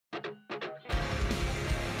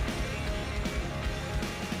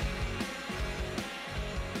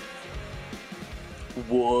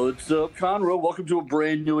What's up, Conroe? Welcome to a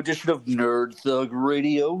brand new edition of Nerd Thug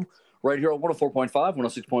Radio, right here on 104.5,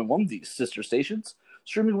 106.1, these sister stations,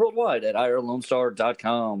 streaming worldwide at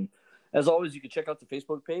irlonestar.com. As always, you can check out the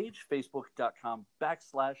Facebook page,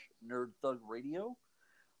 facebook.com/NerdThugRadio.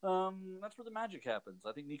 That's where the magic happens.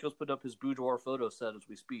 I think Nico's put up his boudoir photo set as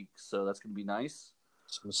we speak, so that's going to be nice.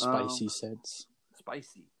 Some spicy sets.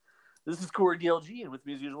 Spicy. This is Corey DLG, and with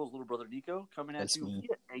me as usual is little brother Nico, coming at you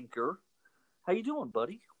via Anchor. How you doing,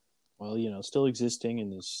 buddy? Well, still existing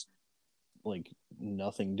in this,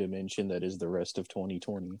 nothing dimension that is the rest of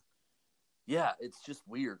 2020. Yeah, it's just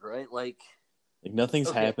weird, right? Like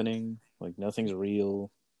nothing's happening. Nothing's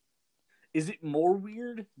real. Is it more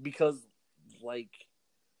weird because,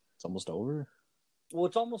 it's almost over? Well,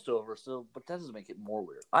 it's almost over, but that doesn't make it more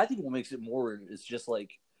weird. I think what makes it more weird is just,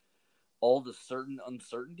 all the certain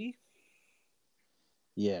uncertainty.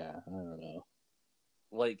 Yeah, I don't know.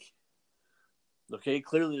 Okay,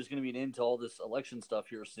 clearly there's going to be an end to all this election stuff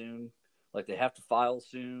here soon. They have to file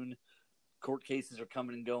soon. Court cases are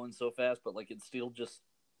coming and going so fast, but, it's still just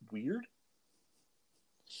weird.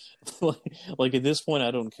 At this point,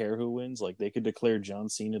 I don't care who wins. They could declare John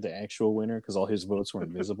Cena the actual winner because all his votes were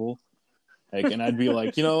invisible. And I'd be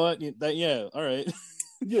like, you know what? Yeah, all right.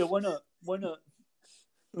 Yeah, why not? Why not?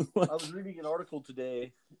 I was reading an article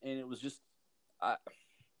today, and it was just...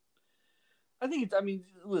 I think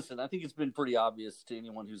it's been pretty obvious to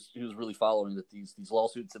anyone who's really following that these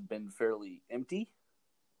lawsuits have been fairly empty.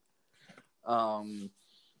 The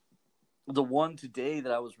one today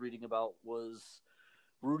that I was reading about was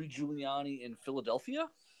Rudy Giuliani in Philadelphia.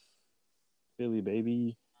 Philly,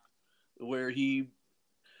 baby. Where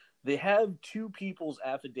they have two people's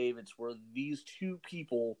affidavits where these two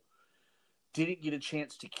people didn't get a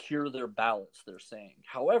chance to cure their ballots, they're saying.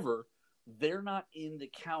 However, they're not in the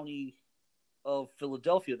county of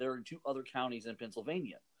Philadelphia. They're in two other counties in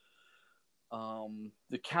Pennsylvania.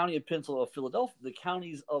 The counties of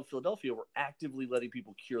Philadelphia were actively letting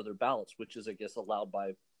people cure their ballots, which is, I guess, allowed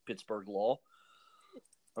by Pittsburgh law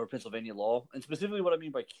or Pennsylvania law. And specifically, what I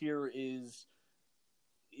mean by cure is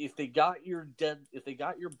if they got your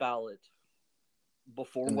ballot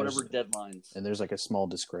before whatever deadlines, and there's a small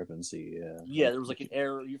discrepancy. Yeah, there was an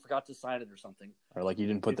error. You forgot to sign it or something, or you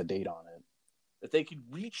didn't put the date on it. If they could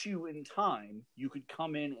reach you in time, you could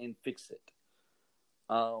come in and fix it.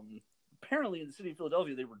 Apparently, in the city of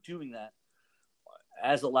Philadelphia, they were doing that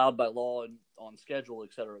as allowed by law and on schedule,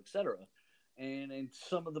 et cetera, et cetera. And in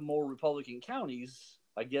some of the more Republican counties,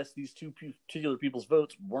 I guess these two particular people's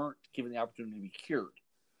votes weren't given the opportunity to be cured.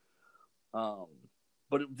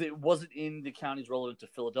 But it wasn't in the counties relevant to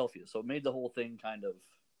Philadelphia. So it made the whole thing kind of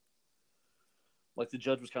the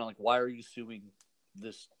judge was kind of why are you suing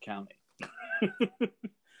this county?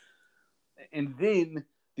 And then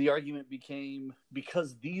the argument became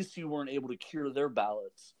because these two weren't able to cure their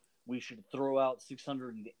ballots, we should throw out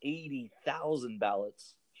 680,000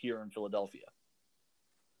 ballots here in Philadelphia.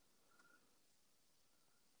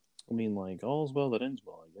 I mean, all's well that ends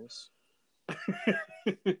well, I guess.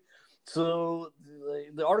 So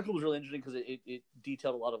the article was really interesting because it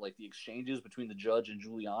detailed a lot of the exchanges between the judge and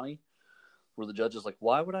Giuliani, where the judge is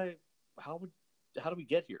how do we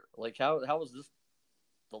get here? How is this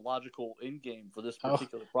the logical end game for this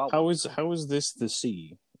particular problem? How is this the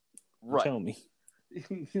C? Right. Tell me.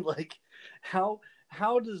 How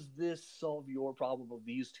does this solve your problem of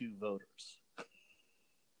these two voters?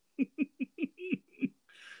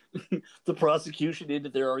 The prosecution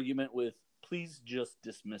ended their argument with, please just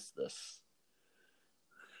dismiss this.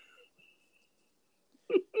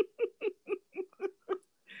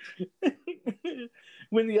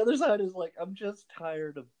 When the other side is I'm just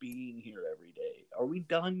tired of being here every day. Are we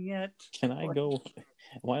done yet? Can I go?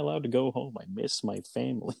 Am I allowed to go home? I miss my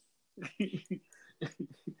family.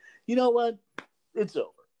 You know what? It's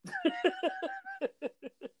over.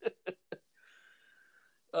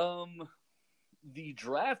 The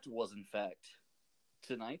draft was, in fact,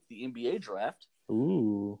 tonight. The NBA draft.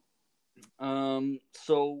 Ooh.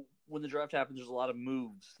 So when the draft happens, there's a lot of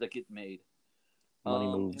moves that get made. Money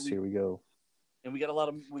moves. Here we go. And we got a lot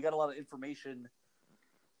of information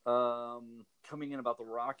coming in about the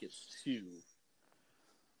Rockets too.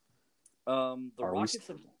 Are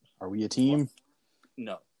we a team?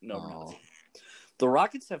 No, we're not. The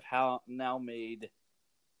Rockets have now made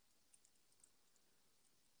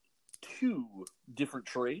 2 different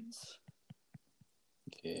trades.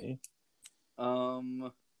 Okay. I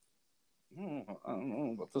don't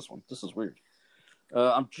know about this one. This is weird.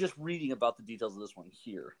 I'm just reading about the details of this one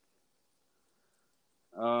here.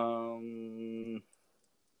 So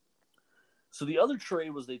the other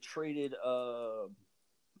trade was they traded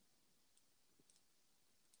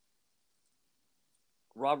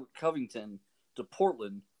Robert Covington to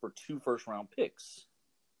Portland for 2 first-round picks.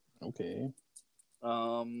 Okay.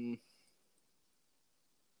 I mean,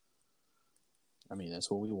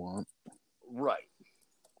 that's what we want. Right.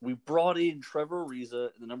 We brought in Trevor Ariza,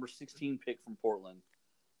 the number 16 pick from Portland,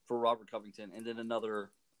 for Robert Covington, and then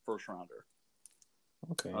another first-rounder.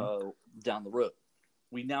 Okay. Down the road.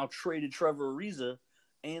 We now traded Trevor Ariza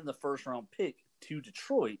and the first-round pick to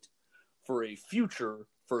Detroit for a future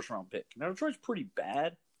first-round pick. Now, Detroit's pretty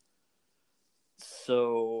bad,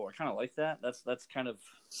 so I kind of like that. That's kind of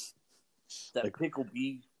that pick will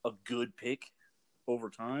be a good pick over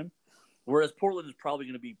time, whereas Portland is probably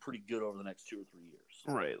going to be pretty good over the next 2 or 3 years.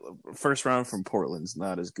 Right. First round from Portland's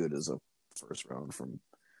not as good as a first round from.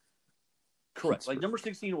 Correct. Like number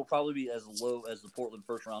 16 will probably be as low as the Portland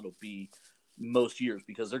first round will be most years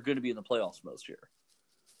because they're going to be in the playoffs most year.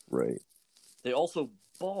 Right. They also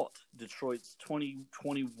bought Detroit's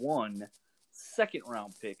 2021 second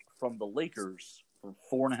round pick from the Lakers for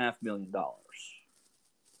 $4.5 million.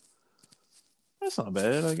 That's not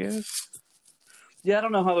bad, I guess. Yeah, I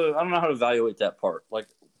don't know how to evaluate that part. Like,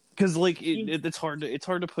 because like it's hard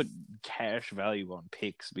to put cash value on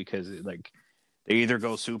picks because they either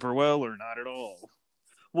go super well or not at all.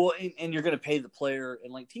 Well, and you're going to pay the player,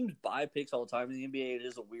 and like teams buy picks all the time in the NBA. It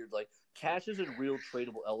is a weird cash is a real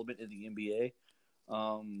tradable element in the NBA.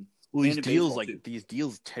 Well, these deals these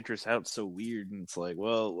deals Tetris out so weird, and it's like,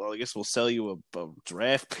 well, I guess we'll sell you a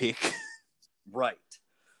draft pick, right?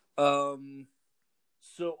 So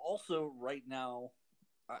also right now,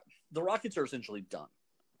 the Rockets are essentially done.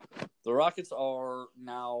 The Rockets are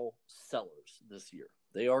now sellers this year.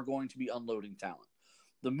 They are going to be unloading talent.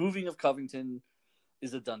 The moving of Covington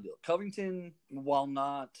is a done deal. Covington, while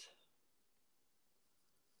not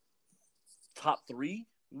top 3,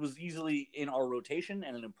 was easily in our rotation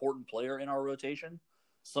and an important player in our rotation.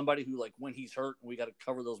 Somebody who, when he's hurt, we got to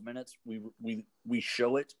cover those minutes. We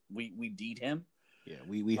show it. We deed him. Yeah,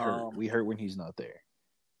 we hurt. We hurt when he's not there.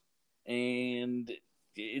 And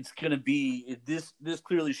it's going to be this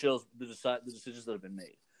clearly shows the decisions that have been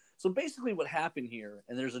made. So basically what happened here,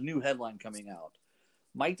 and there's a new headline coming out,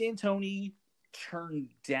 Mike D'Antoni turned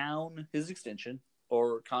down his extension,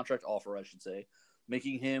 or contract offer, I should say,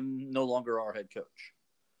 making him no longer our head coach.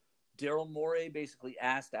 Daryl Morey basically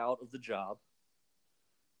asked out of the job.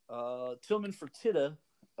 Tillman Fertitta,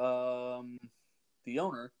 the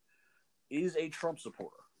owner, is a Trump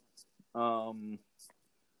supporter.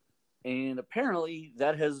 And apparently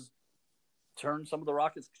that has turned some of the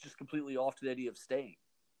Rockets just completely off to the idea of staying.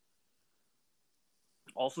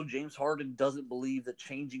 Also, James Harden doesn't believe that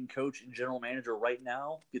changing coach and general manager right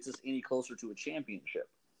now gets us any closer to a championship.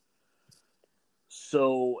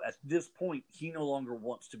 So at this point, he no longer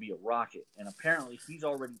wants to be a Rocket. And apparently he's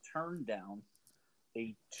already turned down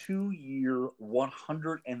a 2-year,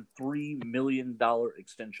 $103 million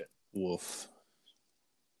extension. Woof.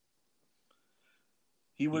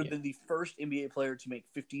 He would have been the first NBA player to make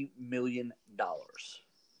 $50 million.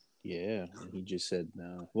 Yeah, and he just said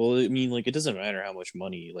no. Well, I mean, it doesn't matter how much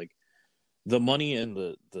money. The money and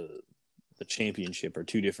the championship are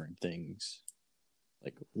two different things.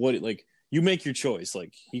 You make your choice.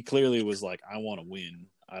 He clearly was like, I want to win.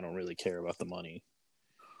 I don't really care about the money.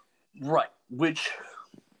 Right. Which,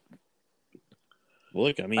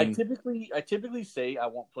 look, I mean, I typically say I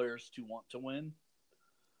want players to want to win.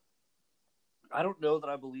 I don't know that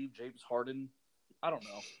I believe James Harden. I don't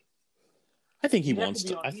know. I think he wants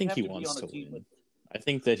to. I think he wants to win. I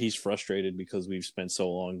think that he's frustrated because we've spent so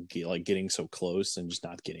long getting so close and just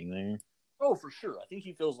not getting there. Oh, for sure. I think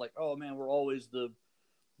he feels like, oh man, we're always the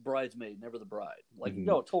bridesmaid, never the bride.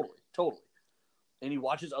 No, totally. And he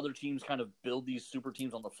watches other teams kind of build these super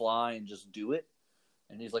teams on the fly and just do it.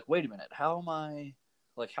 And he's like, wait a minute, how am I?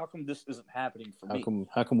 How come this isn't happening for me?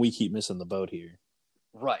 How come we keep missing the boat here?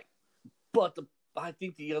 Right. But I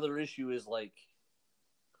think the other issue is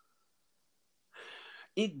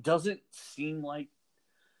it doesn't seem like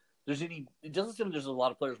there's a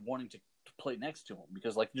lot of players wanting to play next to him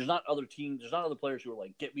because there's not other players who are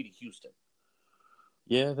get me to Houston.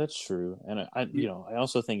 Yeah, that's true. And I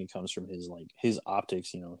also think it comes from his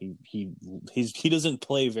optics, he doesn't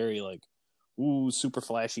play very super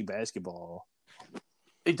flashy basketball.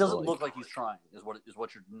 It doesn't look like he's trying is what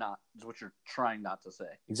you're trying not to say.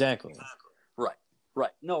 Exactly.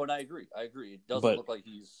 Right. No, and I agree. It doesn't look like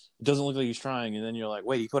he's trying, and then you're like,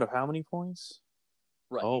 wait, he put up how many points?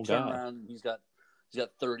 Right. Oh, God. Around and he's got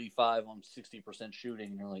 35 on 60%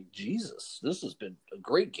 shooting, and you're like, Jesus, this has been a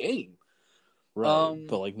great game. Right,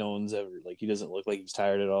 but like no one's ever like he doesn't look like he's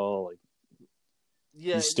tired at all. Like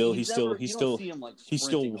Yeah, he's still you don't see him like he's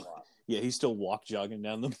sprinting a still lot. yeah he's still walk jogging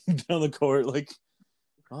down the down the court. Like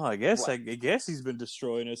oh I guess he's been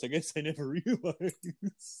destroying us. I guess I never realized.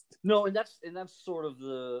 No, and that's sort of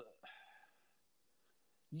the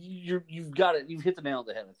you've got it. You've hit the nail on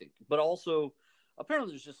the head, I think. But also,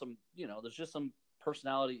 apparently, there's just some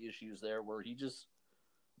personality issues there where he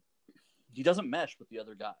doesn't mesh with the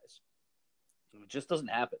other guys. It just doesn't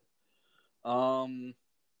happen.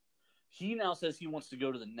 He now says he wants to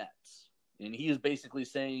go to the Nets, and he is basically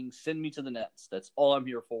saying, "Send me to the Nets. That's all I'm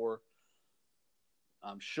here for.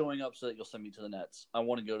 I'm showing up so that you'll send me to the Nets. I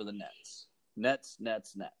want to go to the Nets. Nets,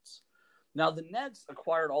 Nets, Nets." Now, the Nets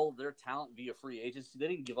acquired all of their talent via free agency. They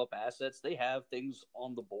didn't give up assets. They have things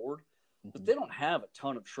on the board, but they don't have a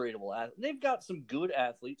ton of tradable assets. They've got some good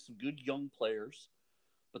athletes, some good young players,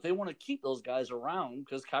 but they want to keep those guys around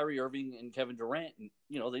because Kyrie Irving and Kevin Durant,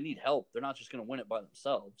 they need help. They're not just going to win it by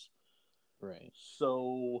themselves. Right.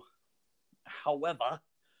 So, however,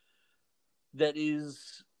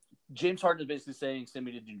 James Harden is basically saying, send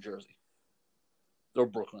me to New Jersey. Or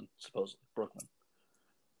Brooklyn, supposedly. Brooklyn.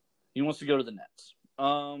 He wants to go to the Nets.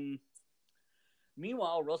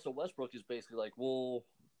 Meanwhile, Russell Westbrook is basically like, well,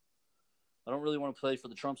 I don't really want to play for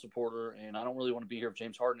the Trump supporter, and I don't really want to be here if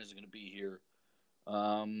James Harden isn't going to be here.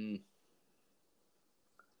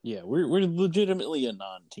 Yeah, we're legitimately a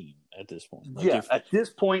non-team at this point. Like at this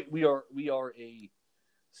point, we are a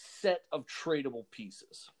set of tradable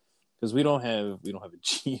pieces because we don't have a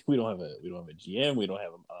GM, we don't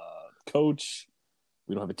have a coach,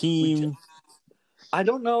 we don't have a team. I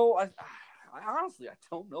don't know. I honestly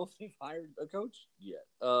don't know if they've hired a coach yet.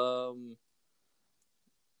 We're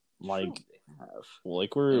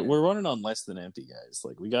running on less than empty, guys.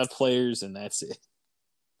 Like we got players and that's it.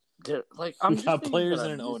 We got players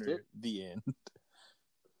and an owner. The end.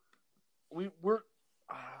 We're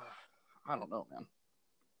I don't know, man.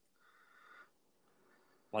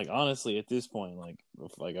 Like honestly, at this point, like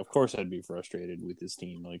of course I'd be frustrated with this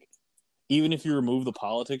team. Like even if you remove the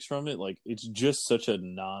politics from it, like it's just such a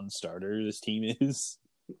non-starter. This team is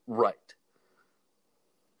right.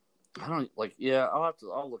 I don't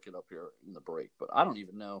I'll look it up here in the break, but I don't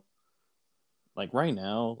even know. Like right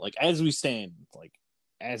now, like as we stand, like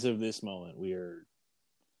as of this moment, we are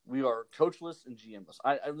coachless and GMless.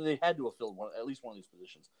 They had to have filled at least one of these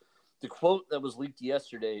positions. The quote that was leaked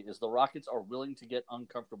yesterday is the Rockets are willing to get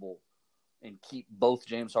uncomfortable and keep both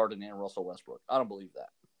James Harden and Russell Westbrook. I don't believe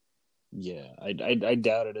that. Yeah, I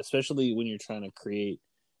doubt it, especially when you're trying to create.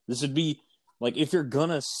 This would be like if you're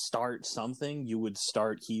gonna start something, you would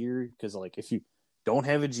start here because like if you don't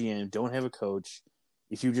have a GM, don't have a coach,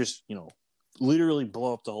 if you just literally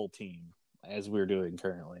blow up the whole team as we're doing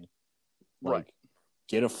currently, right?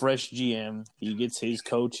 Get a fresh GM. He gets his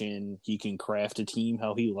coach in. He can craft a team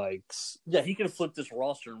how he likes. Yeah, he can flip this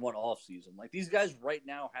roster in one off season. Like these guys right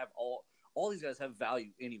now have all these guys have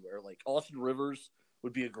value anywhere. Like Austin Rivers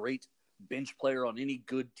would be a great bench player on any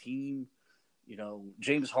good team.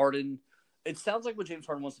 James Harden. It sounds like what James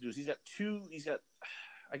Harden wants to do is he's got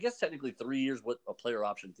I guess technically 3 years with a player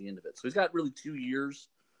option at the end of it. So he's got really 2 years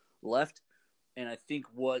left. And I think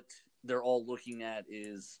what they're all looking at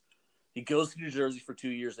is he goes to New Jersey for 2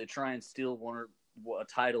 years. They try and steal a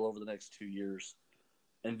title over the next 2 years.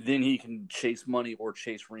 And then he can chase money or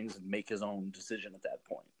chase rings and make his own decision at that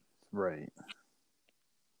point. Right.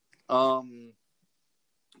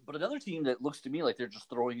 But another team that looks to me like they're just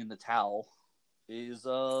throwing in the towel is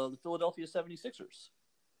the Philadelphia 76ers.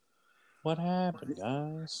 What happened,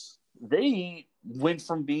 guys? They went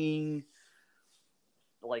from being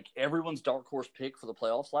like everyone's dark horse pick for the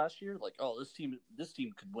playoffs last year, like, oh, this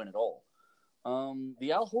team could win it all.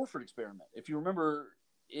 The Al Horford experiment. If you remember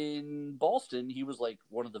in Boston, he was like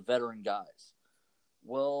one of the veteran guys.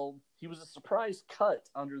 Well, he was a surprise cut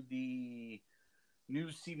under the new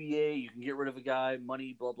CBA. You can get rid of a guy,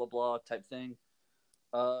 money, blah, blah, blah type thing.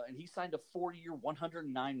 And he signed a 4-year,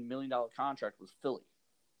 $109 million contract with Philly.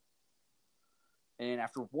 And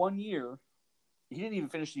after 1 year, he didn't even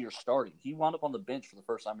finish the year starting. He wound up on the bench for the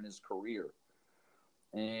first time in his career.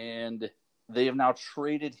 And they have now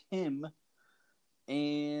traded him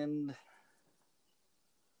and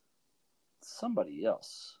somebody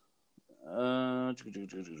else. Yeah,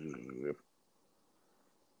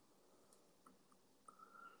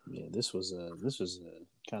 this was a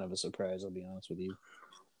kind of a surprise. I'll be honest with you.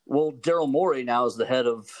 Well, Daryl Morey now is the head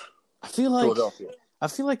of Philadelphia. I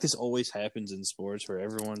feel like this always happens in sports where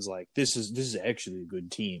everyone's like, "This is actually a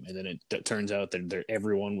good team," and then it turns out that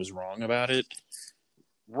everyone was wrong about it.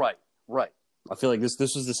 Right. I feel like this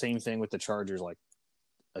was the same thing with the Chargers like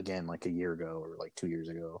again like a year ago or like 2 years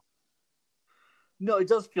ago. No, it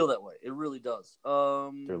does feel that way. It really does.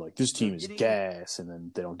 They're like, this team is gas, and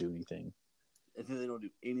then they don't do anything. And then they don't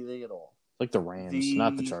do anything at all. Like the Rams,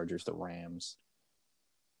 not the Chargers, the Rams.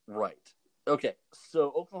 Right. Okay,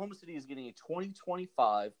 so Oklahoma City is getting a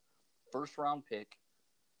 2025 first-round pick.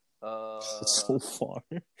 It's so far.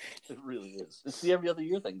 It really is. It's the every other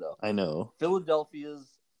year thing, though. I know. Philadelphia's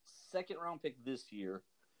second-round pick this year,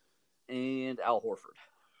 and Al Horford.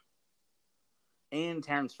 And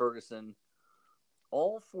Terrence Ferguson,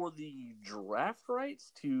 all for the draft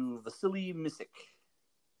rights to Vasily Misic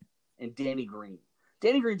and Danny Green.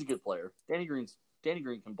 Danny Green's a good player. Danny Green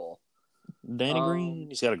can ball. Danny Green,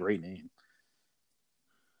 he's got a great name.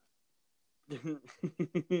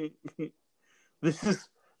 This is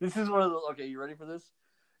one of those. Okay, you ready for this?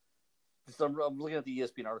 So I'm looking at the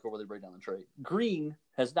ESPN article where they break down the trade. Green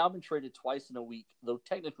has now been traded twice in a week, though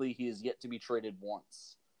technically he is yet to be traded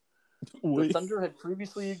once. The Thunder had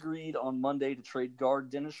previously agreed on Monday to trade guard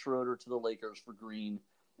Dennis Schroeder to the Lakers for Green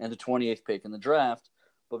and the 28th pick in the draft,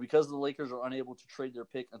 but because the Lakers are unable to trade their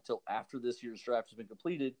pick until after this year's draft has been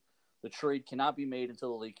completed, the trade cannot be made until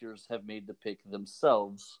the Lakers have made the pick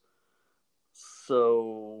themselves.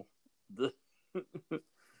 So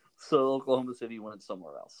Oklahoma City went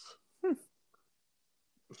somewhere else.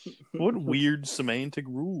 What weird semantic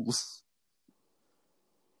rules?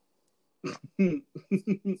 Yeah,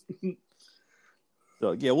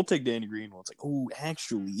 we'll take Danny Green. Well, it's like, oh,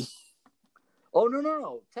 actually. Oh,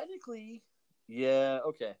 no. Technically, yeah,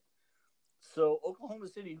 okay. So Oklahoma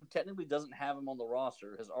City, who technically doesn't have him on the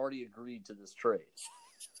roster, has already agreed to this trade.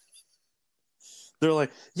 They're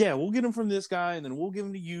like, yeah, we'll get him from this guy, and then we'll give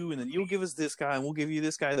him to you, and then you'll give us this guy, and we'll give you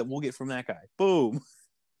this guy that we'll get from that guy. Boom.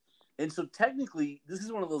 And so technically, this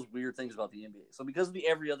is one of those weird things about the NBA. So because of the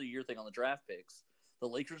every other year thing on the draft picks, the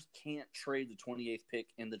Lakers can't trade the 28th pick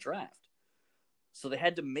in the draft. So they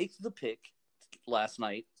had to make the pick last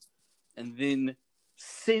night and then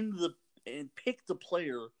pick the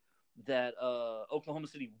player that Oklahoma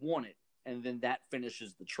City wanted, and then that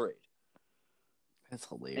finishes the trade. That's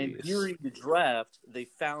hilarious. And during the draft, they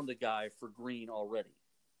found a guy for Green already.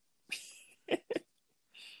 I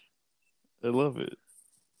love it.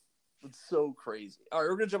 It's so crazy. All right,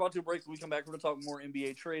 we're going to jump out to a break. When we come back, we're going to talk more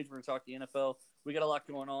NBA trades. We're going to talk the NFL. We got a lot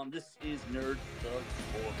going on. This is Nerd Thug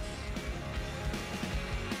Sports.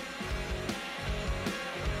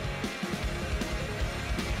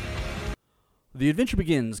 The Adventure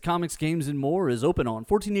Begins, Comics, Games, and More is open on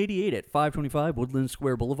 1488 at 525 Woodland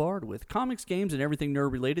Square Boulevard. With comics, games, and everything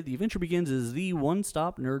nerd-related, The Adventure Begins is the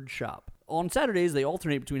one-stop nerd shop. On Saturdays, they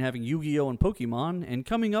alternate between having Yu-Gi-Oh! And Pokemon, and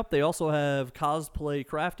coming up, they also have cosplay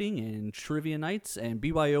crafting and trivia nights and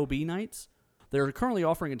BYOB nights. They're currently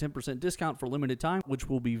offering a 10% discount for limited time, which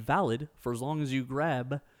will be valid for as long as you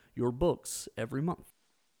grab your books every month.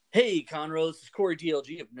 Hey, Conroe, this is Corey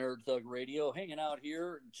DLG of Nerd Thug Radio, hanging out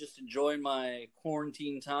here, just enjoying my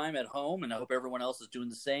quarantine time at home, and I hope everyone else is doing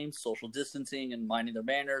the same, social distancing and minding their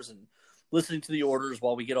manners and listening to the orders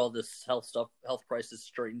while we get all this health crisis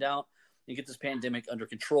straightened out and get this pandemic under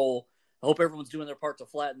control. I hope everyone's doing their part to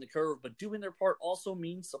flatten the curve, but doing their part also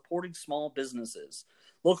means supporting small businesses.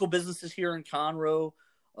 Local businesses here in Conroe,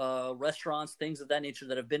 restaurants, things of that nature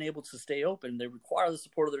that have been able to stay open, they require the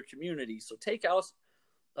support of their community. So takeout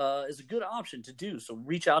is a good option to do. So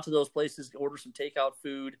reach out to those places, order some takeout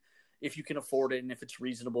food if you can afford it and if it's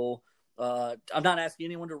reasonable. I'm not asking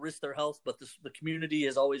anyone to risk their health, but the community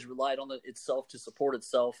has always relied on itself to support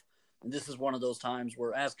itself. And this is one of those times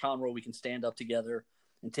where, as Conroe, we can stand up together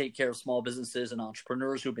and take care of small businesses and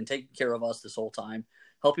entrepreneurs who've been taking care of us this whole time,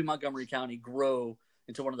 helping Montgomery County grow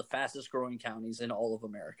into one of the fastest growing counties in all of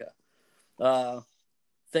America.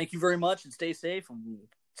 Thank you very much, and stay safe, and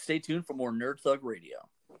stay tuned for more Nerd Thug Radio.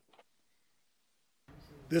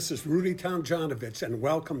 This is Rudy Tomjanovich, and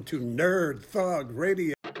welcome to Nerd Thug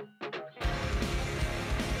Radio.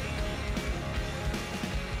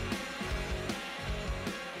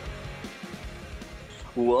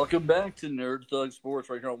 Welcome back to Nerd Thug Sports,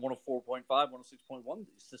 right here on 104.5, 106.1, the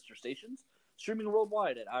sister stations, streaming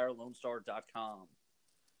worldwide at irlonestar.com.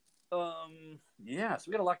 So we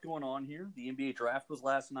got a lot going on here. The NBA draft was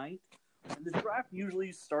last night, and the draft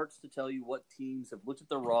usually starts to tell you what teams have looked at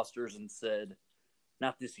their rosters and said,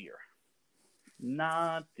 not this year.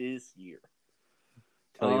 Not this year.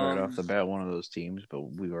 Tell you right off the bat, one of those teams, but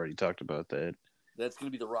we've already talked about that. That's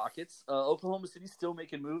going to be the Rockets. Oklahoma City's still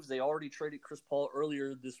making moves. They already traded Chris Paul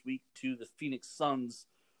earlier this week to the Phoenix Suns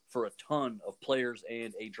for a ton of players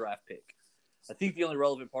and a draft pick. I think the only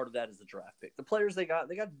relevant part of that is the draft pick. The players they got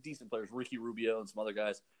decent players, Ricky Rubio and some other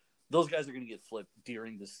guys. Those guys are going to get flipped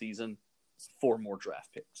during this season. 4 more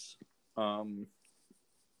draft picks.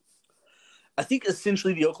 I think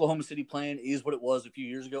essentially the Oklahoma City plan is what it was a few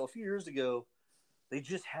years ago. A few years ago, they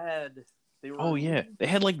just had they were they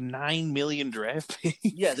had like 9 million draft picks.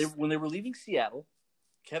 Yeah, when they were leaving Seattle,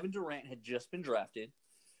 Kevin Durant had just been drafted,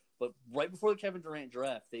 but right before the Kevin Durant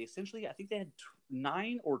draft, they essentially I think they had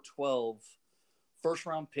 9 or 12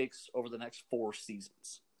 first-round picks over the next 4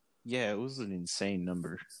 seasons. Yeah, it was an insane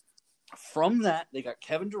number. From that, they got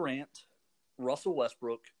Kevin Durant, Russell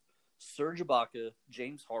Westbrook, Serge Ibaka,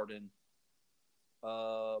 James Harden,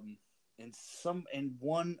 and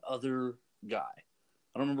one other guy.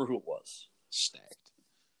 I don't remember who it was. Stacked.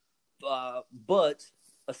 But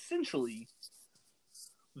essentially,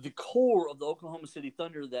 the core of the Oklahoma City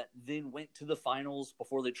Thunder that then went to the finals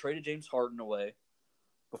before they traded James Harden away,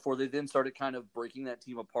 before they then started kind of breaking that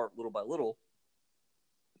team apart little by little,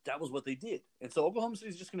 that was what they did. And so Oklahoma City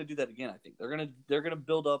is just going to do that again, I think. They're gonna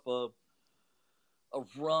build up a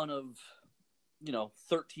run of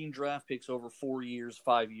 13 draft picks over 4 years,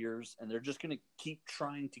 5 years, and they're just going to keep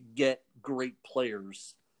trying to get great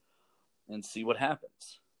players and see what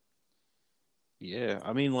happens. Yeah,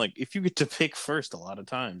 I mean, like, if you get to pick first a lot of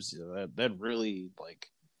times, that really, like...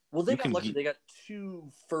 Well, they got lucky. They got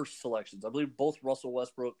 2 first selections. I believe both Russell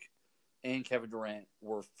Westbrook and Kevin Durant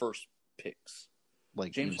were first picks.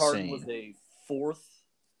 Like, James insane. Harden was a 4th,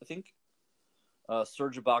 I think.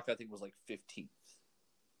 Serge Ibaka, I think, was like 15th.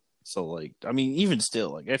 So, like, I mean, even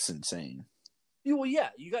still, like, that's insane. Well, yeah,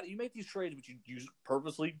 you make these trades, but you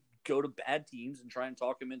purposely go to bad teams and try and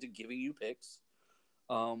talk them into giving you picks.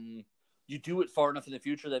 You do it far enough in the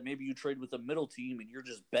future that maybe you trade with a middle team and you're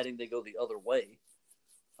just betting they go the other way.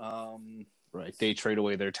 Right, they trade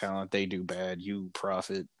away their talent, they do bad, you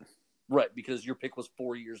profit. Right, because your pick was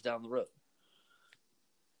 4 years down the road.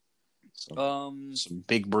 Some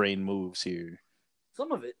big brain moves here.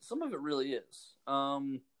 Some of it really is.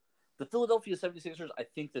 The Philadelphia 76ers, I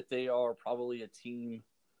think that they are probably a team.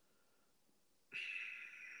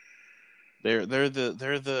 They're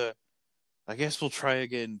the I guess we'll try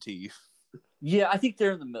again team. Yeah, I think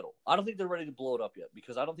they're in the middle. I don't think they're ready to blow it up yet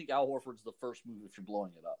because I don't think Al Horford's the first move if you're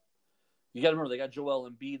blowing it up. You got to remember, they got Joel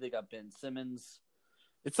Embiid, they got Ben Simmons.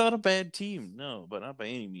 It's not a bad team, no, but not by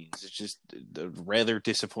any means. It's just a rather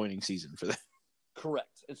disappointing season for them.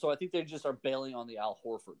 Correct. And so I think they just are bailing on the Al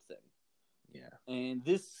Horford thing. Yeah. And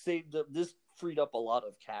this freed up a lot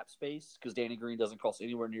of cap space because Danny Green doesn't cost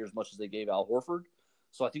anywhere near as much as they gave Al Horford.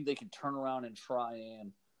 So I think they can turn around and try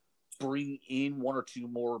and bring in 1 or 2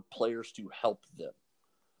 more players to help them.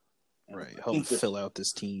 Right. Help fill out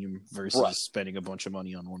this team versus spending a bunch of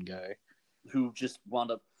money on one guy. Who just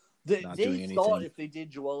wound up... They thought if they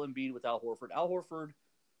did Joel Embiid with Al Horford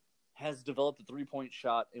has developed a 3-point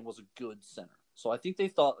shot and was a good center. So I think they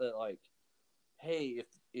thought that, like, hey,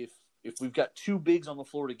 if we've got 2 bigs on the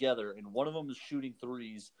floor together and one of them is shooting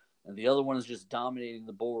threes and the other one is just dominating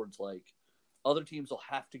the boards, like, other teams will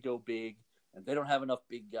have to go big and they don't have enough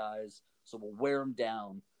big guys, so we'll wear them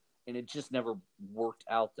down. And it just never worked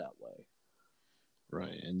out that way.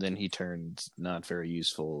 Right, and then he turned not very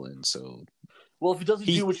useful, and so... Well, if it doesn't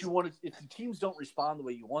do what you want, if the teams don't respond the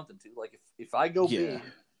way you want them to, like if I go big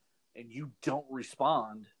and you don't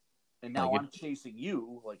respond, and now I'm chasing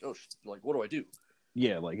you, like, oh, like, what do I do?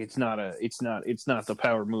 Yeah, like it's not the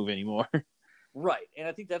power move anymore. Right, and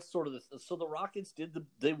I think that's sort of so the Rockets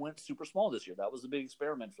they went super small this year. That was a big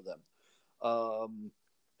experiment for them.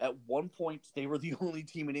 At one point, they were the only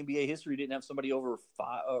team in NBA history who didn't have somebody over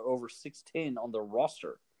 6'10" on their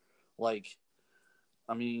roster, like,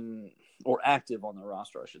 I mean, or active on their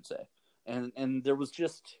roster, I should say. And there was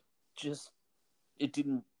just it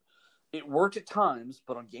didn't. It worked at times,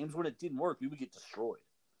 but on games when it didn't work, we would get destroyed.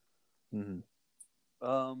 Mm-hmm.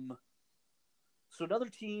 So another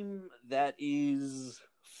team that is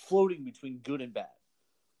floating between good and bad,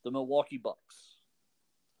 the Milwaukee Bucks.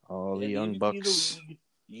 Oh, the young Bucks.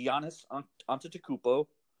 Giannis Antetokounmpo,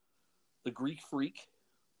 the Greek Freak.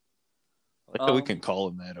 I like how we can call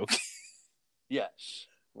him that, okay? Yeah.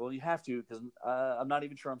 Well, you have to because I'm not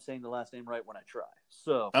even sure I'm saying the last name right when I try.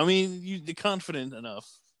 So I mean, you're confident enough.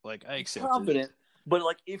 Like, I accept confident, but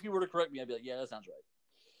like if you were to correct me, I'd be like, yeah, that sounds right.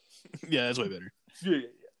 Yeah, that's way better.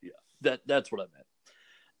 Yeah. That's what I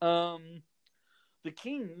meant. The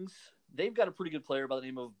Kings, they've got a pretty good player by the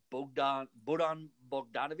name of Bodan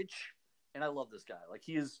Bogdanovic. And I love this guy. Like,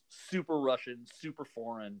 he is super Russian, super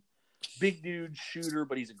foreign, big dude, shooter,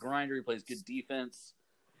 but he's a grinder. He plays good defense.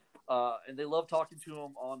 And they love talking to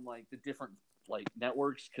him on, like, the different, like,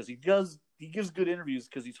 networks because he gives good interviews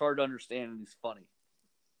because he's hard to understand and he's funny.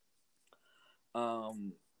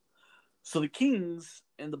 So the Kings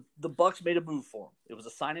and the Bucks made a move for him. It was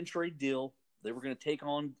a sign and trade deal. They were going to take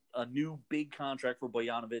on a new big contract for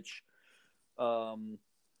Bojanovic.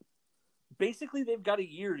 Basically, they've got a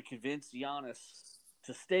year to convince Giannis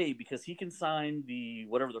to stay because he can sign the,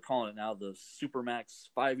 whatever they're calling it now, the Supermax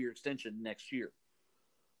 5-year extension next year.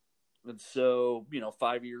 And so,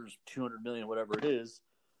 5 years, $200 million, whatever it is,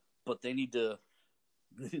 but they need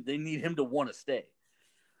him to want to stay.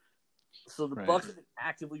 So the Bucks have been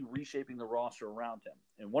actively reshaping the roster around him.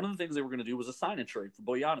 And one of the things they were going to do was a sign and trade for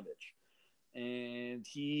Bojanovic. And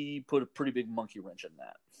he put a pretty big monkey wrench in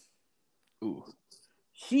that. Ooh.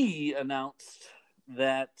 He announced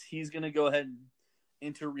that he's going to go ahead and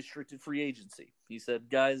enter restricted free agency. He said,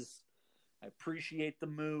 guys, I appreciate the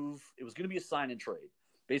move. It was going to be a sign and trade.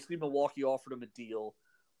 Basically, Milwaukee offered him a deal.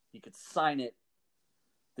 He could sign it.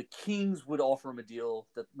 The Kings would offer him a deal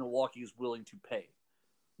that Milwaukee is willing to pay.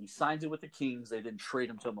 He signs it with the Kings. They then trade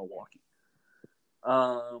him to Milwaukee.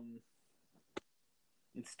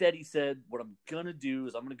 Instead, he said, what I'm going to do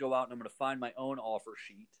is I'm going to go out and I'm going to find my own offer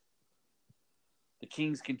sheet. The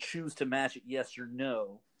Kings can choose to match it yes or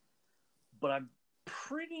no. But I'm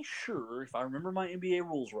pretty sure, if I remember my NBA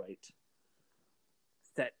rules right,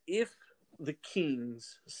 that if the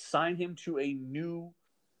Kings sign him to a new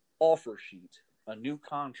offer sheet, a new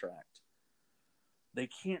contract, they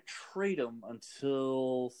can't trade him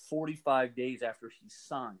until 45 days after he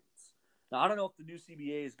signs. Now, I don't know if the new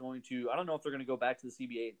CBA is going to – I don't know if they're going to go back to the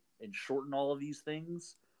CBA and shorten all of these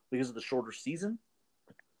things because of the shorter season.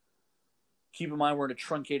 Keep in mind we're in a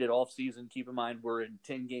truncated offseason. Keep in mind we're in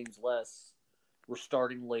 10 games less. We're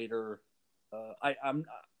starting later. I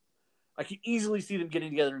can easily see them getting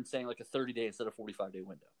together and saying like a 30-day instead of 45-day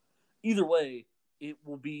window. Either way, it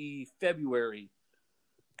will be February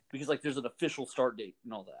because like there's an official start date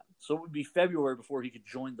and all that. So it would be February before he could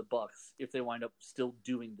join the Bucks if they wind up still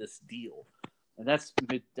doing this deal, and that's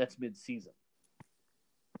mid-season.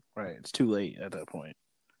 Right, it's too late at that point.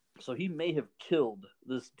 So he may have killed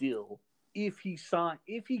this deal if he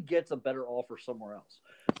gets a better offer somewhere else.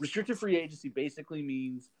 Restricted free agency basically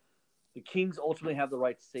means the Kings ultimately have the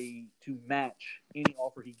right to match any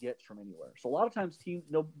offer he gets from anywhere. So a lot of times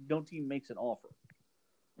no team makes an offer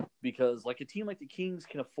because like a team like the Kings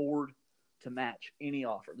can afford to match any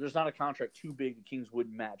offer. There's not a contract too big the Kings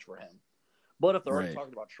wouldn't match for him. But if they're already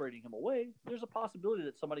talking about trading him away, there's a possibility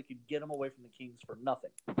that somebody could get him away from the Kings for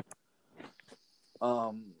nothing.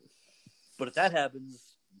 But if that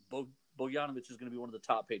happens, Bojanovic is going to be one of the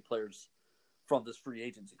top paid players from this free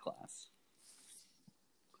agency class.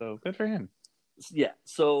 So good for him. Yeah.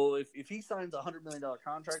 So if he signs a $100 million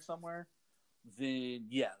contract somewhere, then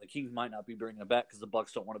yeah, the Kings might not be bringing him back because the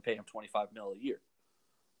Bucks don't want to pay him $25 million a year.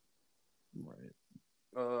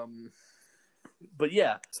 Right. But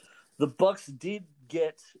yeah, the Bucks did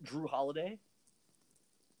get Drew Holiday,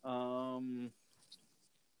 from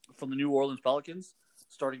the New Orleans Pelicans,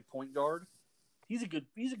 starting point guard. He's a good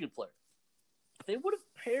player. They would have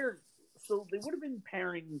been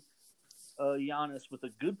pairing Giannis with a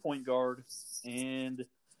good point guard, and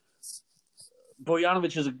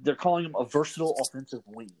Bojanovic they're calling him a versatile offensive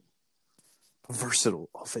wing. A versatile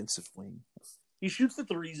offensive wing. He shoots the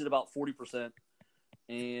threes at about 40%,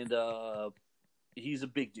 and he's a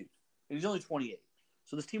big dude. And he's only 28.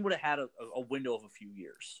 So this team would have had a window of a few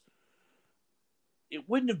years. It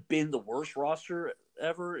wouldn't have been the worst roster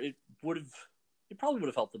ever. It probably would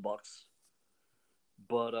have helped the Bucks.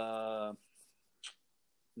 But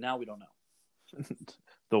now we don't know.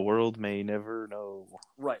 The world may never know.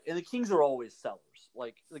 Right. And the Kings are always sellers.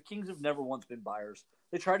 Like, the Kings have never once been buyers.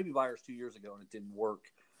 They tried to be buyers 2 years ago, and it didn't work.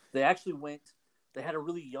 They actually they had a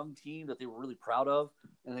really young team that they were really proud of,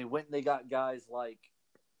 and they went and they got guys like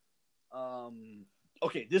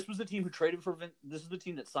this was the team who traded for this is the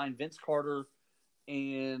team that signed Vince Carter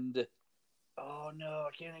and oh no, I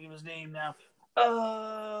can't think of his name now.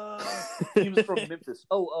 He was from Memphis.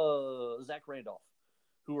 Zach Randolph,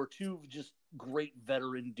 who are two just great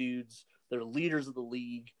veteran dudes. They're leaders of the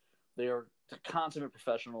league. They are consummate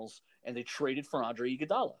professionals, and they traded for Andre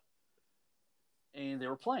Iguodala. And they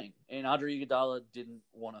were playing, and Andre Iguodala didn't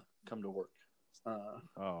want to come to work.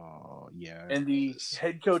 And the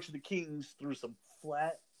head coach of the Kings threw some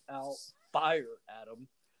flat-out fire at him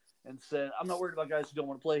and said, I'm not worried about guys who don't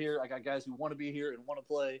want to play here. I got guys who want to be here and want to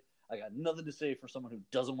play. I got nothing to say for someone who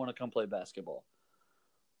doesn't want to come play basketball.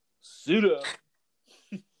 Suit up.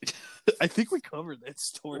 I think we covered that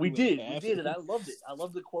story. We did, and I loved it. I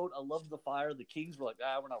loved the quote. I loved the fire. The Kings were like,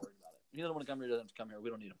 we're not worried about it. He doesn't want to come here. He doesn't come here. We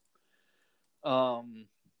don't need him.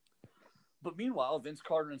 But meanwhile, Vince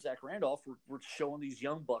Carter and Zach Randolph were showing these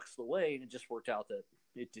young bucks the way, and it just worked out that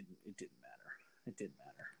it didn't matter. It didn't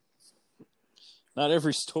matter. Not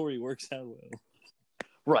every story works out well.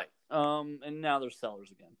 Right. And now they're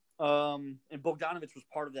sellers again. And Bogdanovich was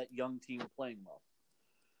part of that young team playing well.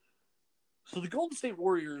 So the Golden State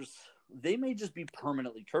Warriors, they may just be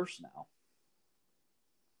permanently cursed now.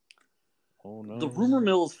 Oh, no. The rumor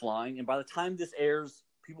mill is flying, and by the time this airs,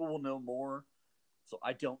 people will know more. So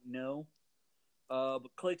I don't know.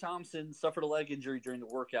 But Klay Thompson suffered a leg injury during the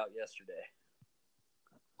workout yesterday.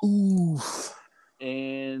 Ooh.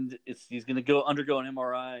 And he's going to undergo an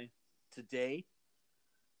MRI today.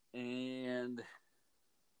 And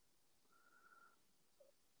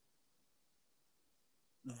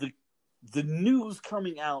the news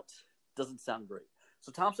coming out doesn't sound great.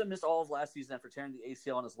 So Thompson missed all of last season after tearing the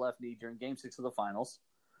ACL on his left knee during Game 6 of the Finals.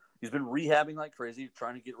 He's been rehabbing like crazy,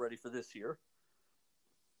 trying to get ready for this year.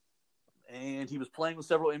 And he was playing with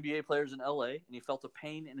several NBA players in LA, and he felt a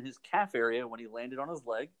pain in his calf area when he landed on his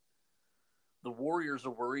leg. The Warriors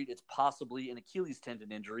are worried it's possibly an Achilles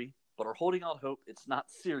tendon injury, but are holding out hope it's not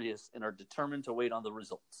serious and are determined to wait on the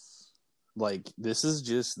results. Like, this is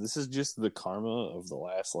just the karma of the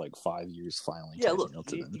last 5 years finally. Yeah, look,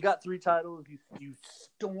 you got 3 titles. You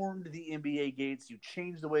stormed the NBA gates. You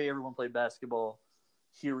changed the way everyone played basketball.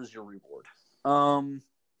 Here is your reward.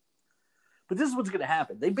 But this is what's going to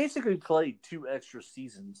happen. They basically played 2 extra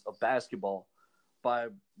seasons of basketball by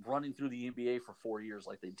running through the NBA for 4 years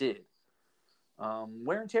like they did.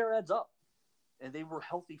 Wear and tear adds up. And they were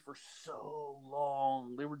healthy for so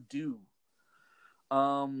long. They were due.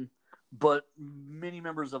 But many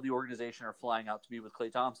members of the organization are flying out to be with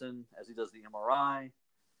Klay Thompson as he does the MRI.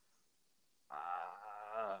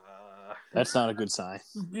 That's not a good sign.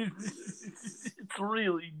 It's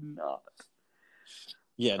really not.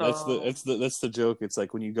 Yeah, that's the joke. It's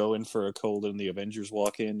like when you go in for a cold and the Avengers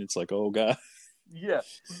walk in. It's like, oh god. Yeah.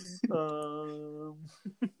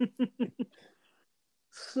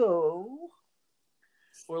 So,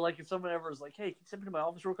 or if someone ever is like, "Hey, can you step into my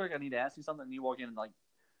office real quick? I need to ask you something." And you walk in and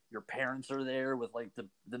your parents are there with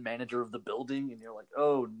the manager of the building, and you're like,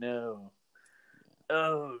 "Oh no,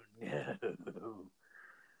 oh no."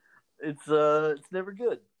 It's never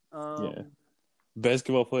good. Yeah.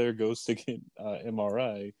 Basketball player goes to get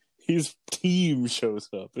MRI. His team shows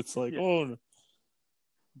up. It's like, oh, no.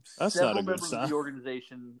 That's not a good sign. Several members of the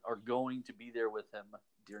organization are going to be there with him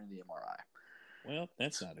during the MRI. Well,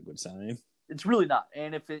 that's not a good sign. It's really not.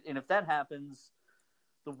 And if that happens,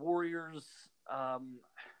 the Warriors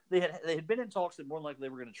they had been in talks that more than likely they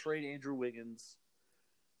were going to trade Andrew Wiggins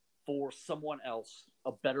for someone else,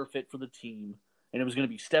 a better fit for the team. And it was going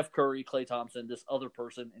to be Steph Curry, Klay Thompson, this other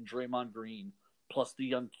person, and Draymond Green, plus the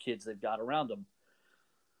young kids they've got around them.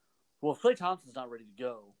 Well, if Klay Thompson's not ready to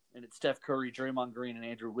go, and it's Steph Curry, Draymond Green, and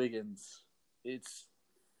Andrew Wiggins, it's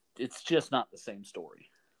just not the same story.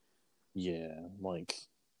 Yeah,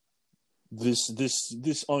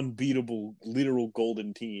 this unbeatable, literal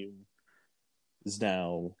golden team is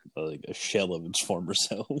now a shell of its former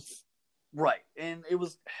self. Right, and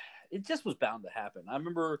it just was bound to happen. I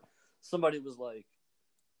remember somebody was like,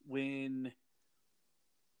 when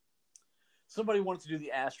somebody wanted to do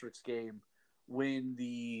the Asterix game when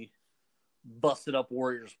the busted up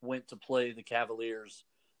Warriors went to play the Cavaliers,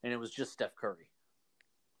 and it was just Steph Curry.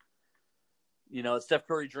 It's Steph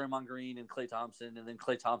Curry, Draymond Green, and Klay Thompson, and then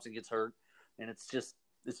Klay Thompson gets hurt, and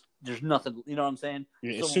there's nothing. You know what I'm saying?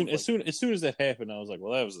 Yeah, as soon as that happened, I was like,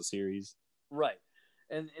 well, that was a series, right?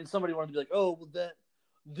 And somebody wanted to be like, oh, well,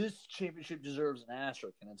 this championship deserves an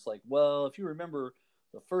asterisk, and it's like, well, if you remember,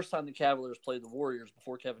 the first time the Cavaliers played the Warriors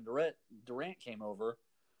before Kevin Durant came over,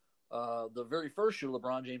 the very first year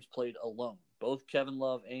LeBron James played alone. Both Kevin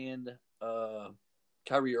Love and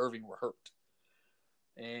Kyrie Irving were hurt,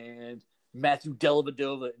 and Matthew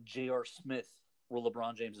Dellavedova and J.R. Smith were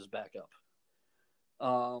LeBron James's backup.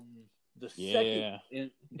 Second,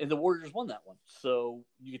 and the Warriors won that one, so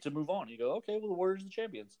you get to move on. You go, okay, well, the Warriors are the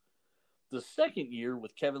champions. The second year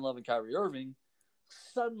with Kevin Love and Kyrie Irving,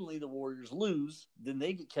 suddenly the Warriors lose. Then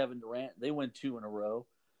they get Kevin Durant. They win 2 in a row.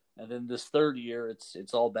 And then this third year,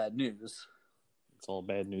 it's all bad news. It's all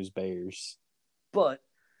bad news Bears. But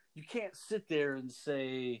you can't sit there and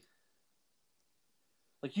say,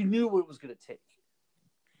 you knew what it was going to take.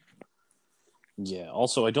 Yeah.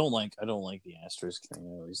 Also, I don't like the asterisk thing.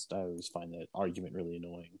 I always find that argument really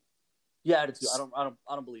annoying. Yeah, it's good. I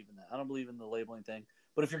don't believe in that. I don't believe in the labeling thing.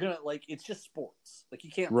 But if you're gonna it's just sports.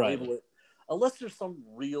 You can't label it unless there's some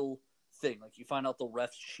real thing. You find out the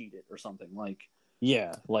refs cheated or something.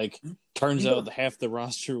 Yeah, turns out half the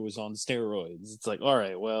roster was on steroids. It's all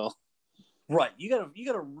right, well, right. You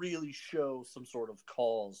gotta really show some sort of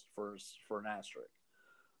cause for an asterisk.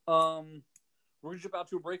 We're going to jump out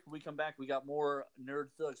to a break. When we come back, we got more Nerd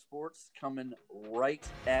Thug Sports coming right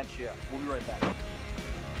at you. We'll be right back.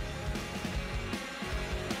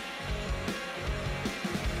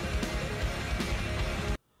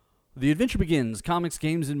 The Adventure Begins Comics,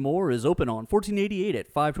 Games, and More is open on 1488 at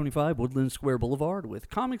 525 Woodland Square Boulevard. With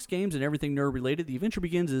comics, games, and everything nerd-related, The Adventure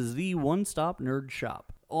Begins is the one-stop nerd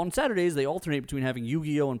shop. On Saturdays, they alternate between having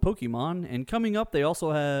Yu-Gi-Oh! And Pokemon, and coming up, they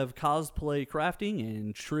also have cosplay crafting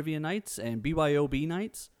and trivia nights and BYOB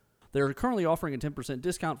nights. They're currently offering a 10%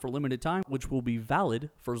 discount for limited time, which will be valid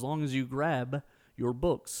for as long as you grab your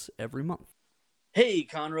books every month. Hey,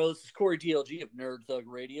 Conroe, this is Corey DLG of Nerd Thug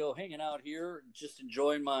Radio, hanging out here, just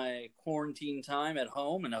enjoying my quarantine time at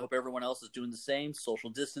home, and I hope everyone else is doing the same, social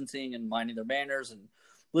distancing and minding their manners and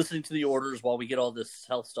listening to the orders while we get all this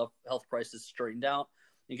health crisis straightened out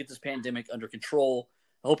and get this pandemic under control.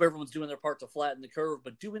 I hope everyone's doing their part to flatten the curve,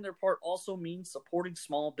 but doing their part also means supporting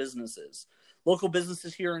small businesses. Local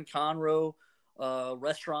businesses here in Conroe,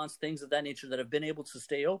 restaurants, things of that nature that have been able to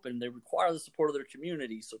stay open, they require the support of their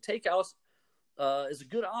community. So takeouts is a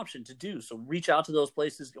good option to do. So reach out to those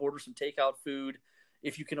places, order some takeout food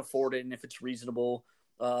if you can afford it and if it's reasonable.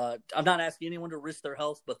 I'm not asking anyone to risk their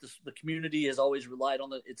health, but the community has always relied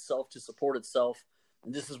on itself to support itself.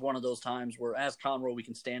 And this is one of those times where, as Conroe, we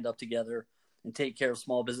can stand up together and take care of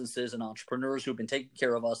small businesses and entrepreneurs who've been taking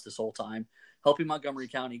care of us this whole time, helping Montgomery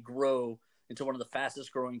County grow into one of the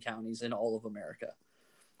fastest growing counties in all of America.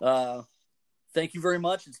 Thank you very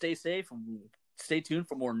much, and stay safe, and stay tuned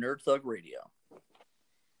for more Nerd Thug Radio.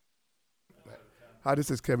 Hi, this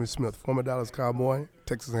is Kevin Smith, former Dallas Cowboy,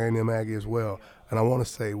 Texas A&M Aggie as well, and I want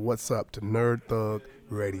to say what's up to Nerd Thug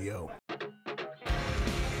Radio.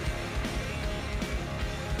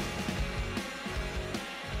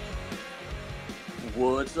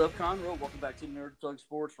 What's up, Conroe? Welcome back to Nerd Thug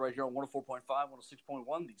Sports right here on 104.5,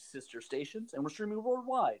 106.1, the sister stations, and we're streaming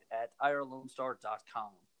worldwide at irlonestar.com.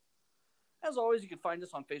 As always, you can find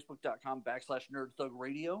us on facebook.com/Nerd Thug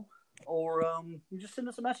Radio, or you just send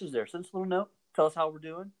us a message there. Send us a little note. Tell us how we're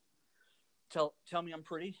doing. Tell me I'm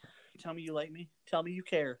pretty. Tell me you like me. Tell me you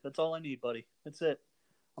care. That's all I need, buddy. That's it.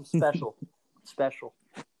 I'm special. Special.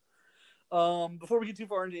 Before we get too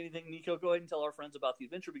far into anything, Nico, go ahead and tell our friends about The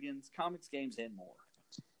Adventure Begins, comics, games, and more.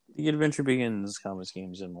 The Adventure Begins Comics,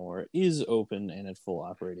 Games, and More is open and at full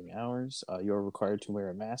operating hours. You're required to wear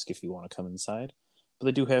a mask if you want to come inside, but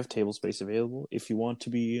they do have table space available. If you want to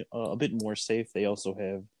be a bit more safe, they also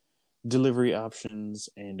have delivery options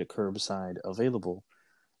and a curbside available.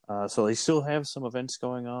 So they still have some events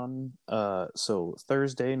going on. So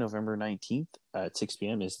Thursday, November 19th at 6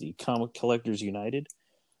 p.m. is the Comic Collectors United.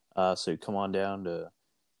 So come on down to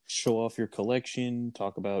show off your collection,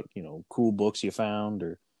 talk about, cool books you found,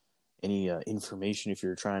 or any information if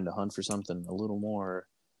you're trying to hunt for something a little more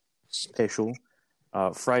special.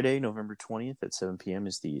 Friday, November 20th at 7 p.m.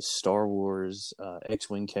 is the Star Wars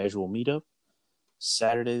X-Wing Casual Meetup.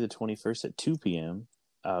 Saturday, the 21st at 2 p.m.,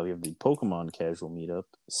 we have the Pokemon Casual Meetup.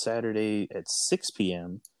 Saturday at 6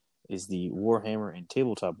 p.m. is the Warhammer and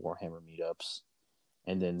Tabletop Warhammer Meetups.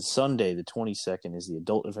 And then Sunday, the 22nd, is the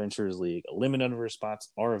Adult Adventurers League. A limited number of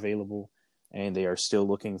spots are available, and they are still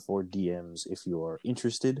looking for DMs if you are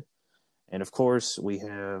interested. And of course, we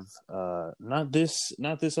have not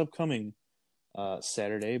this upcoming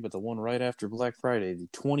Saturday, but the one right after Black Friday, the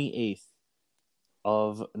 28th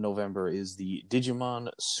of November, is the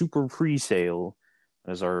Digimon Super Pre-Sale.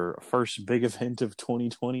 As our first big event of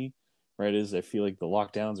 2020, right? As I feel like the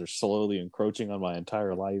lockdowns are slowly encroaching on my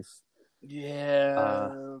entire life.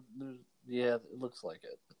 Yeah, it looks like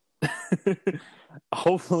it.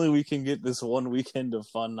 Hopefully we can get this one weekend of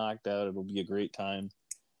fun knocked out. It'll be a great time.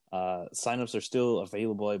 Signups are still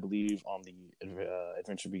available, I believe, on the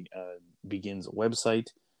Adventure Begins website.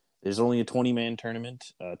 There's only a 20-man tournament.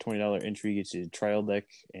 $20 entry gets you a trial deck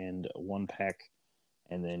and one pack,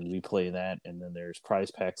 and then we play that, and then there's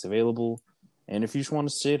prize packs available. And if you just want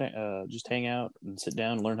to just hang out and sit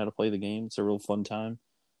down and learn how to play the game, it's a real fun time.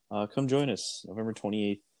 Come join us November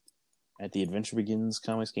 28th at the Adventure Begins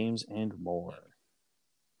Comics, Games, and More.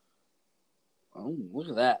 Oh, look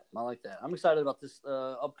at that. I like that. I'm excited about this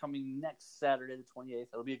upcoming next Saturday, the 28th.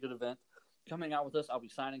 It'll be a good event. Coming out with us, I'll be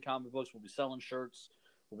signing comic books. We'll be selling shirts.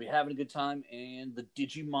 We'll be having a good time. And the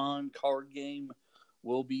Digimon card game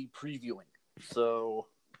will be previewing. So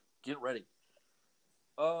get ready.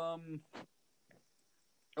 Okay.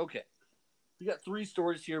 We got 3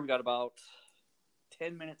 stories here. We got about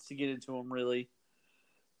 10 minutes to get into them, really.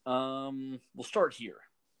 We'll start here.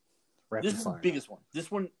 This is the biggest one.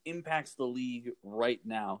 This one impacts the league right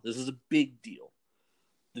now. This is a big deal.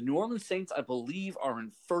 The New Orleans Saints, I believe, are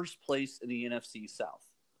in first place in the NFC South.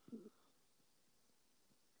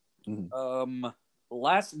 Mm-hmm.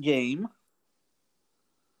 Last game,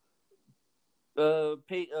 Drew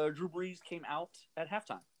Brees came out at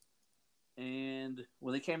halftime, and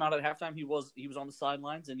when they came out at halftime, he was on the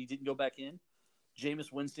sidelines and he didn't go back in.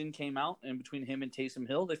 Jameis Winston came out, and between him and Taysom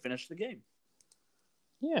Hill, they finished the game.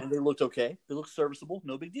 Yeah, and they looked okay. They looked serviceable.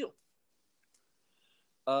 No big deal.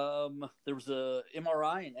 There was a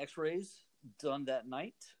MRI and X-rays done that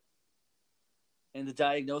night, and the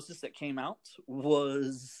diagnosis that came out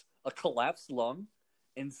was a collapsed lung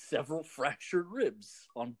and several fractured ribs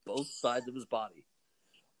on both sides of his body.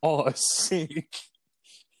 Oh, sick.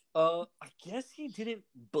 I guess he didn't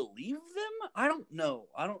believe them. I don't know.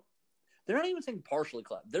 They're not even saying partially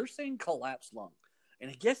collapsed. They're saying collapsed lung,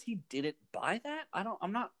 and I guess he didn't buy that.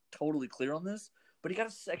 I'm not totally clear on this, but he got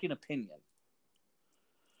a second opinion,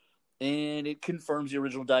 and it confirms the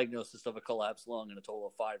original diagnosis of a collapsed lung and a total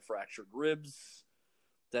of 5 fractured ribs.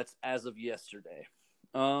 That's as of yesterday.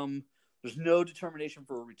 There's no determination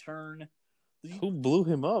for a return. Who blew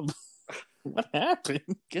him up? What happened?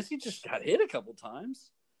 Guess he just got hit a couple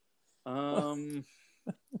times. Oh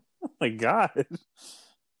my God.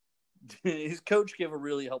 His coach gave a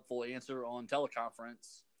really helpful answer on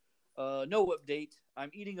teleconference. No update.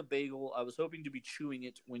 I'm eating a bagel. I was hoping to be chewing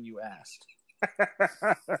it when you asked.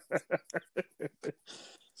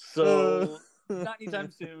 So, not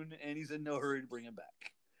anytime soon, and he's in no hurry to bring him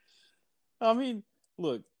back. I mean,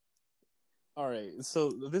 look. All right,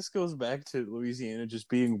 so this goes back to Louisiana just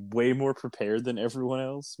being way more prepared than everyone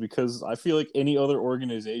else, because I feel like any other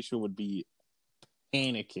organization would be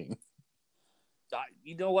panicking.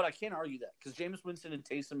 You know what? I can't argue that, because Jameis Winston and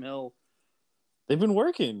Taysom Hill, they've been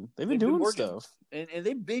working. They've been doing stuff. And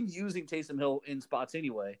they've been using Taysom Hill in spots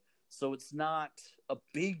anyway, so it's not a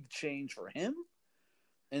big change for him.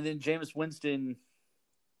 And then Jameis Winston,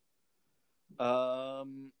 I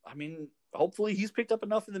mean, hopefully he's picked up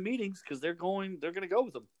enough in the meetings, because they're going to go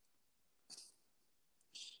with him.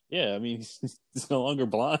 Yeah, I mean, he's no longer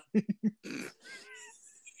blind.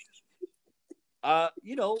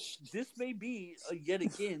 This may be yet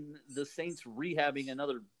again the Saints rehabbing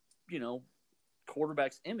another,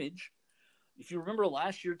 quarterback's image. If you remember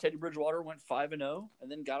last year, Teddy Bridgewater went 5-0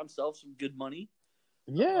 and then got himself some good money.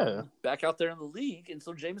 Yeah, back out there in the league, and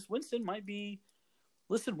so Jameis Winston might be.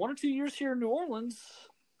 Listen, 1 or 2 years here in New Orleans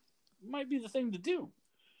might be the thing to do.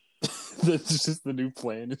 That's just the new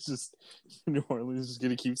plan. It's just New Orleans is going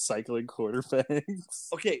to keep cycling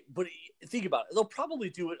quarterbacks. Okay, but think about it. They'll probably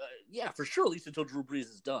do it, for sure, at least until Drew Brees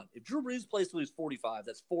is done. If Drew Brees plays till he's 45,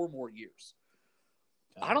 that's 4 more years.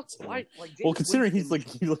 I don't like. Well, considering Winston,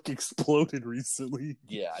 he exploded recently.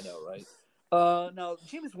 Yeah, I know, right? Now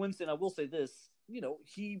Jameis Winston, I will say this.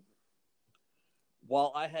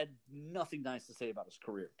 While I had nothing nice to say about his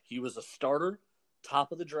career, he was a starter,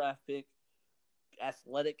 top of the draft pick,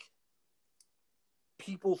 athletic.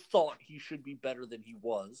 People thought he should be better than he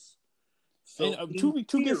was. So and,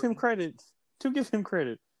 to give him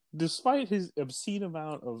credit, despite his obscene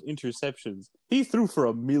amount of interceptions, he threw for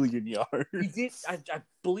 1,000,000 yards. He did. I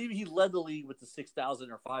believe he led the league with the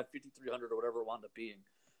 6,000 or 5,300 or whatever it wound up being.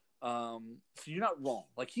 So you're not wrong.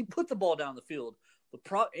 He put the ball down the field.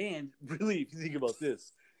 And really, if you think about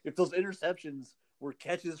this, if those interceptions were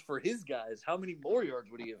catches for his guys, how many more yards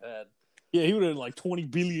would he have had? Yeah, he would have had 20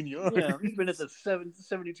 billion yards. Yeah, he's been at the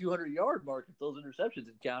 7,200 yard mark if those interceptions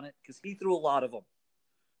had counted, because he threw a lot of them.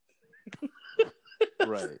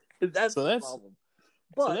 Right. That's the problem.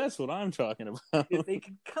 But so that's what I'm talking about. If they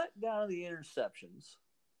can cut down the interceptions,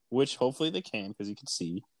 which hopefully they can, because he can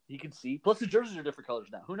see. He can see. Plus, the jerseys are different colors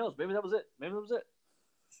now. Who knows? Maybe that was it.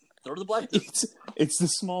 Throw to the black. It's the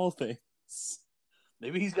small things.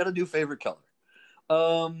 Maybe he's got a new favorite color.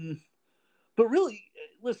 But really,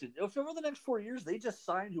 listen, if over the next 4 years they just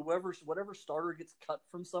sign whatever starter gets cut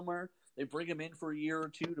from somewhere, they bring him in for a year or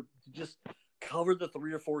two to just cover the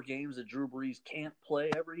 3 or 4 games that Drew Brees can't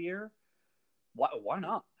play every year. Why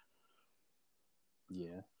not?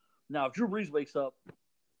 Yeah. Now, if Drew Brees wakes up,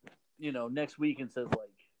 next week and says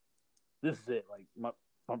this is it,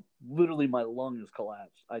 literally my lung is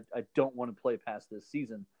collapsed, I don't want to play past this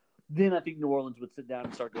season, then I think New Orleans would sit down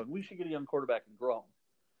and start going, we should get a young quarterback and grow him.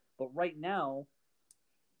 But right now,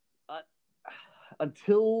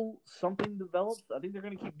 until something develops, I think they're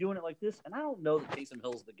going to keep doing it like this. And I don't know that Taysom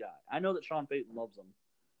Hill's the guy. I know that Sean Payton loves him.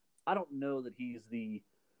 I don't know that he's the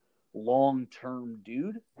long-term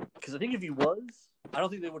dude, because I think if he was, I don't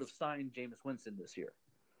think they would have signed Jameis Winston this year.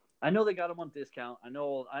 I know they got him on discount. I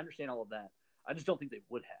understand all of that. I just don't think they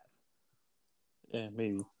would have. Yeah,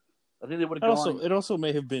 maybe. I think they would have gone. It also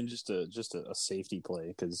may have been just a safety play,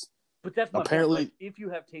 because. But that's my apparently point. If you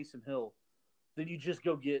have Taysom Hill, then you just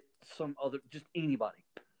go get just anybody.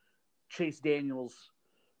 Chase Daniels,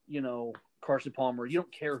 Carson Palmer. You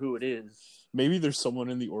don't care who it is. Maybe there's someone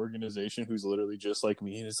in the organization who's literally just like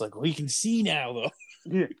me, and it's like, we can see now, though.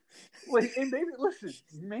 Yeah. Wait, and maybe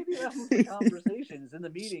that was the conversation. In the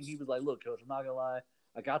meeting, he was like, "Look, coach, I'm not gonna lie.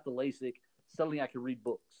 I got the LASIK. Suddenly, I can read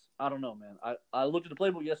books. I don't know, man. I looked at the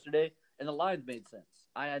playbook yesterday, and the lines made sense.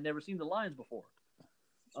 I had never seen the lines before.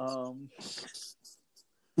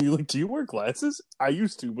 You're like, do you wear glasses? I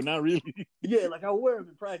used to, but not really. Yeah, like I wear them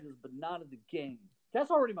in practice, but not at the game. That's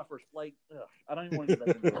already my first flight. Ugh, I don't even want to get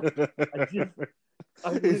that into it.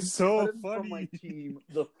 It's so funny. From my team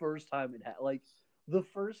the first time the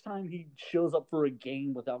first time he shows up for a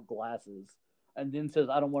game without glasses and then says,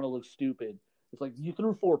 "I don't want to look stupid." It's like, you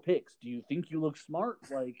threw 4 picks. Do you think you look smart?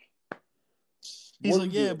 Like, he's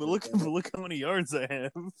like, yeah, but look how many yards I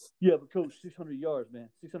have. Yeah, but coach, 600 yards, man,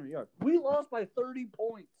 600 yards. We lost by 30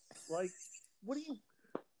 points. Like, what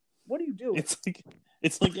are you doing?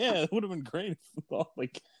 It's like, yeah, it would have been great if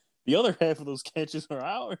like the other half of those catches are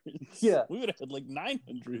ours. Yeah, we would have had like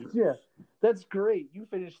 900. Yeah, that's great. You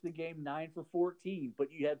finished the game 9 for 14,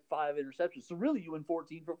 but you had 5 interceptions. So really, you went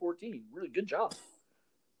 14 for 14. Really good job.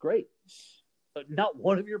 Great. Not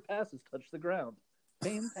one of your passes touched the ground.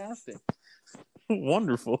 Fantastic.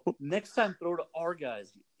 Wonderful. Next time, throw to our guys,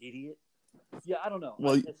 you idiot. Yeah, I don't know.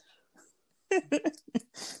 Well,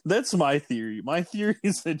 that's my theory. My theory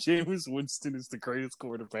is that Jameis Winston is the greatest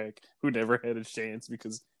quarterback who never had a chance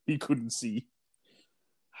because he couldn't see.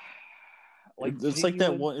 It's like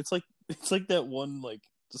that one. It's like that one. Like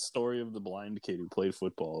the story of the blind kid who played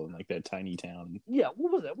football in like that tiny town. Yeah,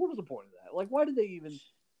 what was that? What was the point of that? Like, why did they even?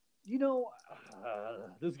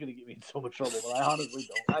 This is gonna get me in so much trouble, but I honestly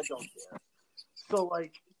don't. I don't care. So,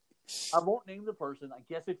 like, I won't name the person. I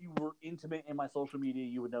guess if you were intimate in my social media,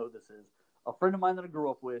 you would know who this is. A friend of mine that I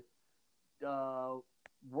grew up with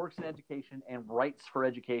works in education and writes for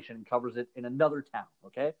education and covers it in another town,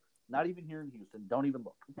 okay? Not even here in Houston. Don't even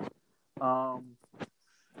look.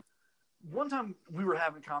 One time we were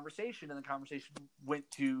having a conversation, and the conversation went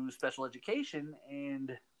to special education,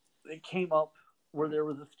 and it came up where there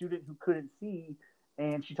was a student who couldn't see,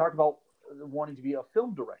 and she talked about wanting to be a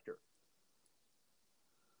film director.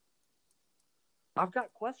 I've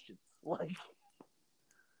got questions. Like,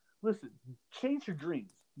 listen, chase your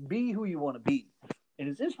dreams. Be who you want to be. And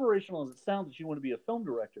as inspirational as it sounds that you want to be a film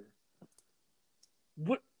director,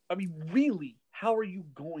 really, how are you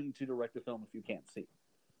going to direct a film if you can't see?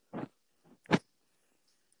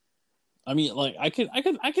 I mean, like, I can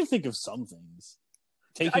think of some things.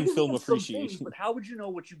 Taking film appreciation. Things, but how would you know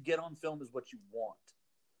what you get on film is what you want?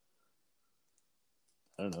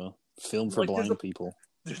 I don't know. Film for blind people.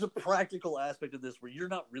 There's a practical aspect of this where you're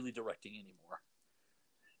not really directing anymore.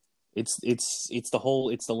 It's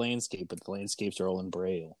the landscape, but the landscapes are all in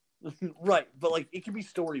Braille. Right, but like it can be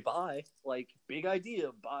story by, like, big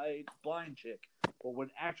idea by blind chick. But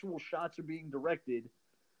when actual shots are being directed,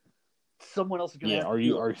 someone else is gonna have to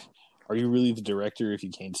Are you really the director if you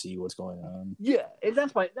can't see what's going on? Yeah, and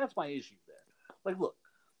that's my issue there. Like, look,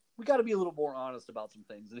 we got to be a little more honest about some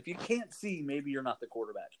things. And if you can't see, maybe you're not the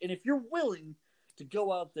quarterback. And if you're willing to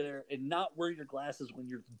go out there and not wear your glasses when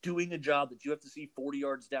you're doing a job that you have to see 40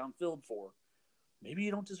 yards downfield for, maybe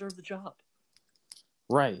you don't deserve the job.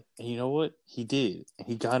 Right. And you know what? He did. And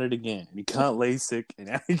he got it again. And he got LASIK, and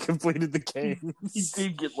now he completed the game. He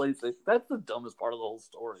did get LASIK. That's the dumbest part of the whole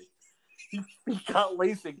story. He got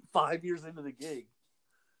LASIK 5 years into the gig.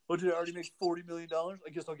 What, did I already make $40 million? I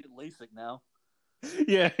guess I'll get LASIK now.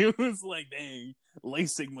 Yeah, it was like, dang,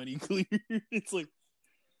 LASIK money clear. It's like,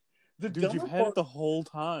 dude, you've had it the whole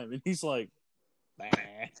time. And he's like, nah.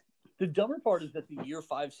 The dumber part is that the year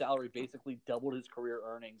 5 salary basically doubled his career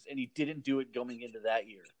earnings, and he didn't do it going into that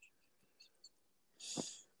year.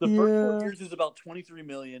 The first 4 years is about $23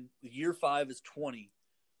 million. The year 5 is $20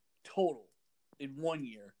 total in 1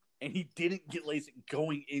 year. And he didn't get LASIK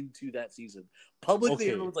going into that season.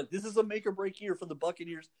 Publicly, everyone's like, this is a make or break year for the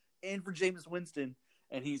Buccaneers and for Jameis Winston.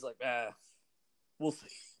 And he's like, we'll see.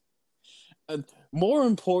 And more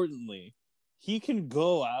importantly, he can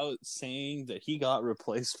go out saying that he got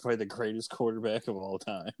replaced by the greatest quarterback of all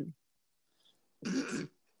time. He's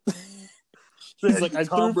like, I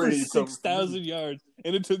threw for 6,000 yards,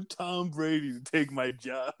 and it took Tom Brady to take my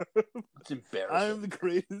job. It's embarrassing. I'm the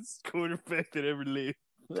greatest quarterback that ever lived.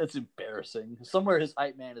 That's embarrassing. Somewhere his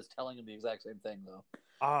hype man is telling him the exact same thing, though.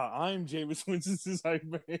 I'm Jameis Winston's hype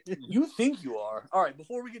man. You think you are. All right,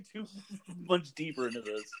 before we get too much deeper into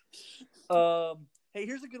this, hey,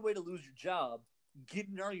 here's a good way to lose your job. Get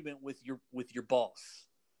in an argument with your boss.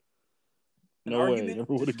 An argument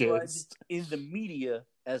never would have guessed. In the media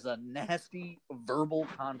as a nasty verbal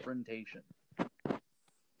confrontation.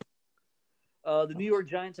 The New York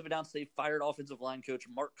Giants have announced they fired offensive line coach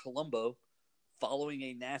Mark Colombo following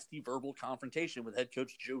a nasty verbal confrontation with head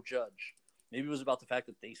coach Joe Judge. Maybe it was about the fact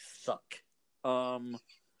that they suck.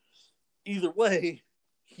 Either way,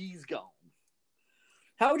 he's gone.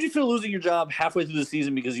 How would you feel losing your job halfway through the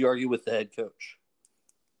season because you argue with the head coach?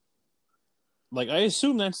 Like, I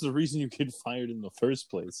assume that's the reason you get fired in the first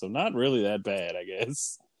place, so not really that bad, I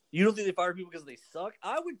guess. You don't think they fire people because they suck?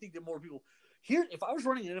 I would think that more people... Here, if I was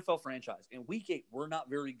running an NFL franchise and week 8 we're not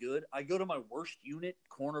very good, I go to my worst unit,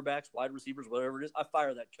 cornerbacks, wide receivers, whatever it is, I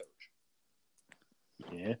fire that coach.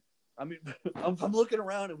 Yeah. I mean, I'm looking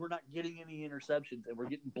around and we're not getting any interceptions and we're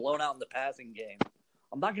getting blown out in the passing game.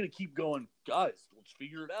 I'm not going to keep going, guys, let's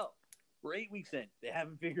figure it out. We're 8 weeks in. They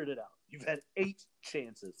haven't figured it out. You've had 8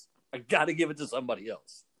 chances. I got to give it to somebody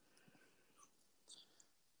else.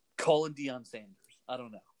 Calling Deion Sanders. I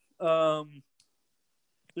don't know.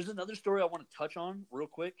 There's another story I want to touch on real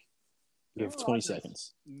quick. You have 20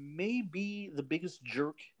 seconds. May be the biggest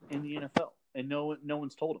jerk in the NFL, and no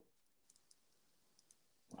one's told him.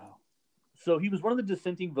 Wow. So he was one of the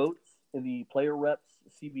dissenting votes in the player reps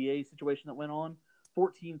CBA situation that went on.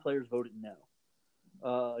 14 players voted no.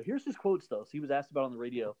 Here's his quotes, though. So he was asked about on the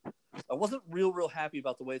radio. I wasn't real happy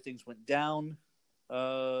about the way things went down.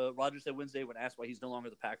 Rodgers said Wednesday when asked why he's no longer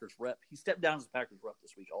the Packers rep. He stepped down as the Packers rep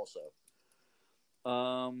this week also.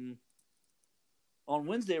 On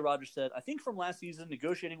Wednesday, Rodgers said, I think from last season,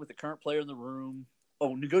 negotiating without a current player in the room,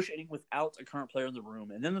 and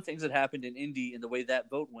then the things that happened in Indy and the way that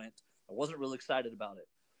vote went, I wasn't real excited about it.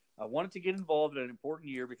 I wanted to get involved in an important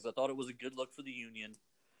year because I thought it was a good look for the union.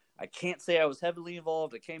 I can't say I was heavily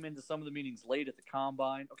involved. I came into some of the meetings late at the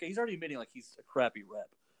combine. Okay, he's already admitting like he's a crappy rep.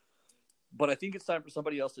 But I think it's time for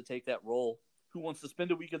somebody else to take that role who wants to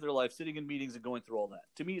spend a week of their life sitting in meetings and going through all that.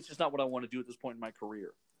 To me, it's just not what I want to do at this point in my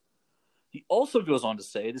career. He also goes on to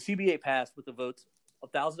say the CBA passed with the votes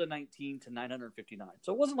 1,019 to 959.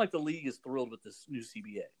 So it wasn't like the league is thrilled with this new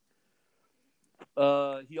CBA.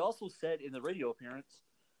 He also said in the radio appearance,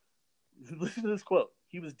 listen to this quote,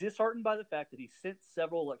 he was disheartened by the fact that he sent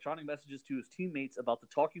several electronic messages to his teammates about the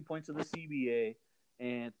talking points of the CBA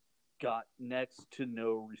and got next to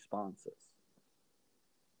no responses.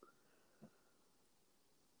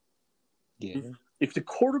 Yeah. If the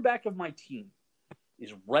quarterback of my team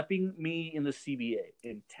is repping me in the CBA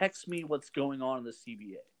and texts me what's going on in the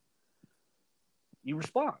CBA, you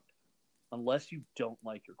respond, unless you don't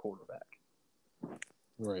like your quarterback.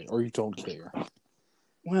 Right, or you don't care.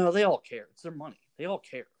 Well, they all care. It's their money. They all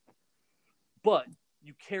care. But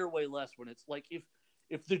you care way less when it's like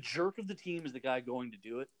if the jerk of the team is the guy going to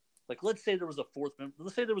do it. Like, let's say there was a fourth member.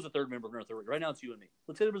 Let's say there was a third member of Nerd Thug Radio. Right now it's you and me.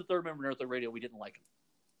 Let's say there was a third member of Nerd Thug Radio. We didn't like him.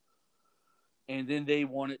 And then they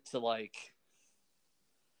wanted to, like,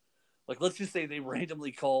 let's just say they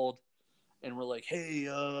randomly called and were like, hey,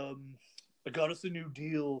 I got us a new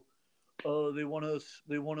deal. They want us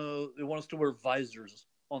to wear visors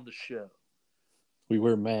on the show. We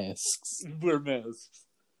wear masks.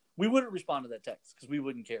 We wouldn't respond to that text because we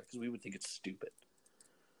wouldn't care because we would think it's stupid.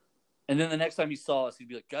 And then the next time he saw us, he'd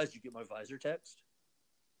be like, guys, did you get my visor text?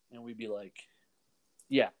 And we'd be like,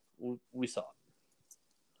 yeah, we saw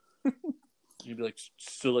it. He'd be like,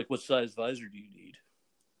 so, like, what size visor do you need?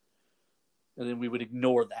 And then we would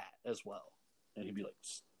ignore that as well. And he'd be like,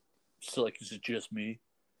 so, like, is it just me?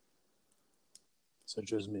 So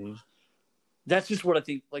just me. That's just what I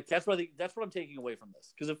think. Like, that's what I'm taking away from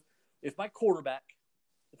this. Because if my quarterback,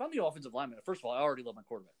 if I'm the offensive lineman, first of all, I already love my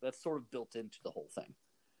quarterback. That's sort of built into the whole thing.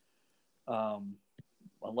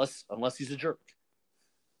 Unless he's a jerk.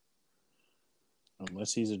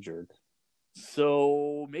 Unless he's a jerk.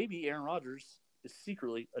 So maybe Aaron Rodgers is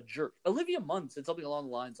secretly a jerk. Olivia Munn said something along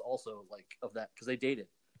the lines also like of that because they dated.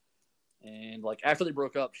 And like after they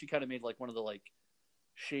broke up, she kind of made like one of the like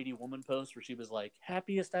shady woman posts where she was like,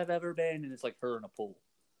 happiest I've ever been, and it's like her in a pool.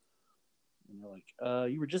 And they're like,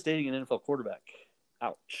 you were just dating an NFL quarterback.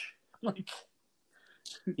 Ouch. Like,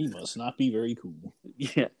 he must not be very cool.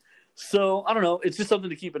 Yeah. So I don't know. It's just something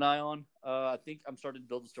to keep an eye on. I think I'm starting to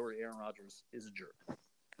build the story. Aaron Rodgers is a jerk.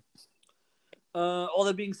 All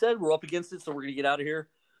that being said, we're up against it, so we're going to get out of here.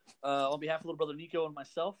 On behalf of little brother Nico and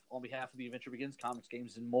myself, on behalf of The Adventure Begins, Comics,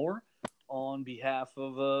 Games, and More, on behalf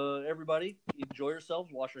of everybody, enjoy yourselves,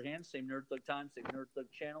 wash your hands, same Nerd Thug time, same Nerd Thug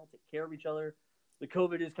channel, take care of each other. The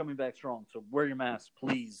COVID is coming back strong, so wear your mask,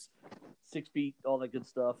 please. 6 feet, all that good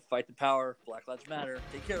stuff. Fight the power. Black Lives Matter.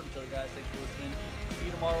 Take care of each other, guys. Thanks for listening. See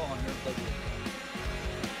you tomorrow on Nerd Thug Radio.